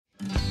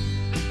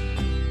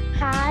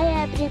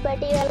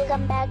everybody,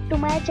 welcome back to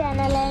my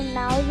channel, and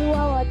now you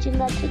are watching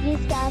a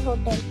 3-star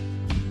hotel.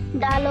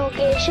 The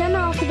location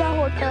of the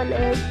hotel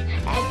is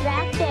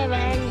attractive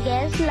and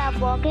guests love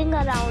walking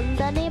around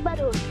the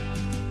neighborhood.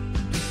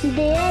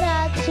 There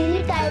are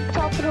 3 types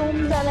of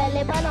rooms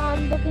available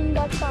on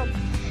booking.com.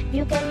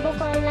 You can book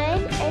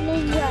online and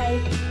enjoy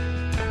it.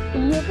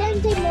 You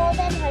can see more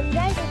than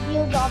 100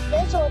 reviews of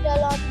this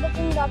hotel on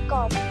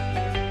booking.com.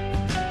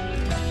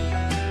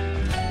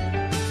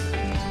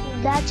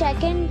 The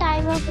check-in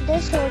time of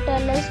this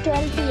hotel is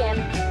 12 p.m.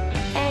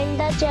 and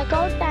the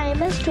check-out time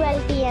is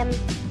 12 p.m.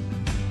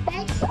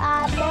 Pets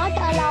are not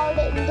allowed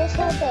in this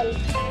hotel.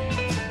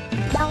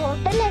 The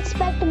hotel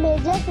accepts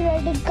major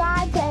credit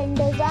cards and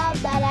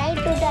reserves the right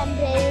to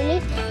temporarily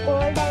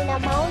hold an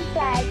amount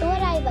prior to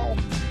arrival.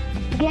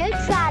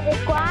 Guests are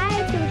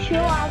required to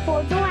show a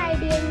photo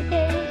ID and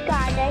credit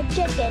card at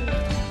check-in.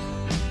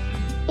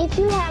 If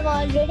you have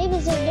already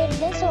visited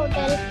this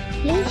hotel,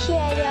 please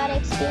share your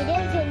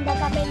experience in the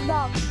comment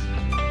box.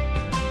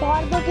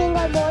 For booking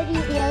or more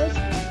details,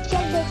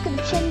 check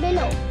description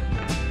below.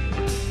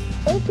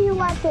 If you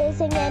are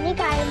facing any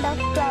kind of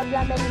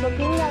problem in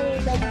booking a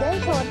room in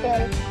this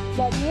hotel,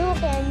 then you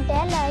can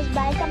tell us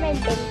by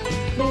commenting.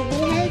 We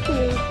will help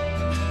you.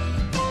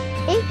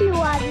 If you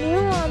are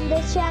new on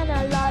this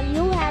channel or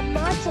you have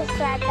not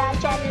subscribed our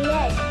channel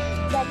yet,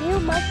 then you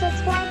must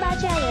subscribe our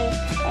channel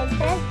and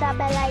press the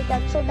bell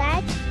icon so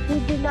that you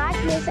do not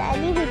miss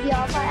any video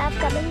of our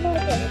upcoming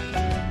hotel.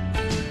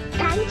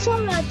 Thanks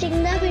for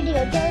watching the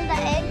video till the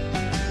end.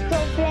 So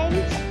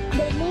friends,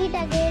 we'll meet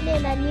again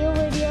in a new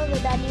video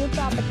with a new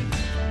property.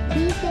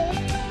 Be safe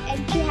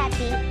and be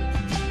happy.